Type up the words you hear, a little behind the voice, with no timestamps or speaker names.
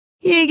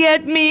You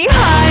get me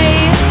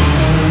high,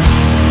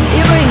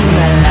 you bring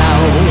me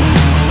low.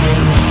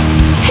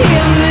 Hit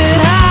me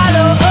high,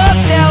 low, up,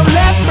 down,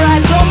 left, right,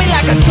 throw me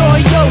like a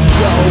toy, yo,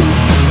 yo,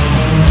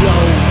 yo,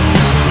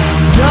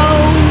 yo,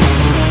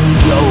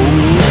 yo.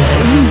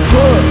 Then you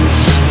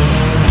push,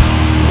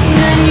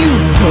 then you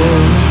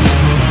pull.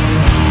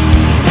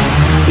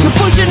 You're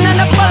pushing and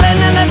I'm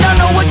falling and I don't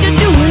know what you're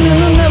doing,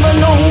 and I'll never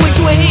know which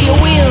way your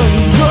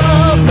wind's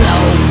gonna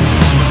blow,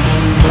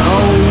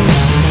 blow,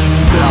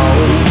 blow.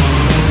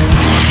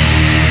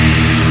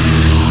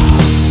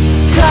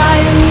 Try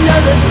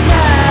another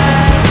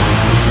time,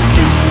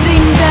 this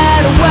thing's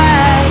out of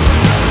whack.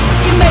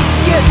 You make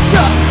it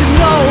tough to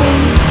know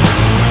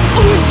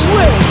which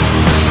way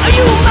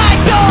you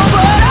might go,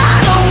 but I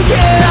don't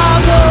care,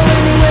 I'll go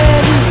anywhere,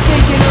 just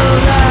taking a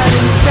ride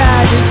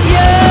inside this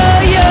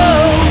yo-yo.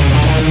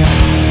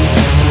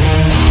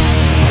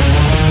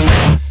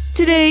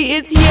 Today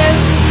it's yes,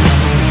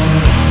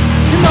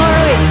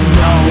 tomorrow it's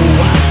no.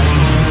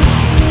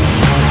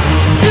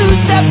 2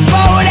 steps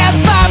forward and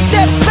 5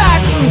 steps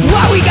back.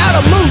 Why we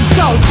gotta move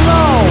so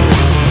slow?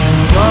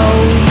 Slow,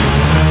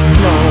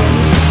 slow.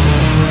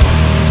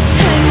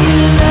 And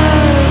you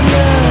love,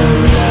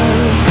 love, love.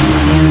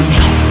 You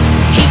hate,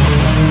 hate,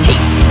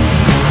 hate.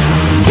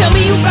 Tell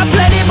me you got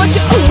plenty, but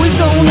you're always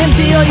on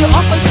empty. Or you're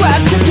off a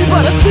scratch empty,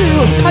 but I still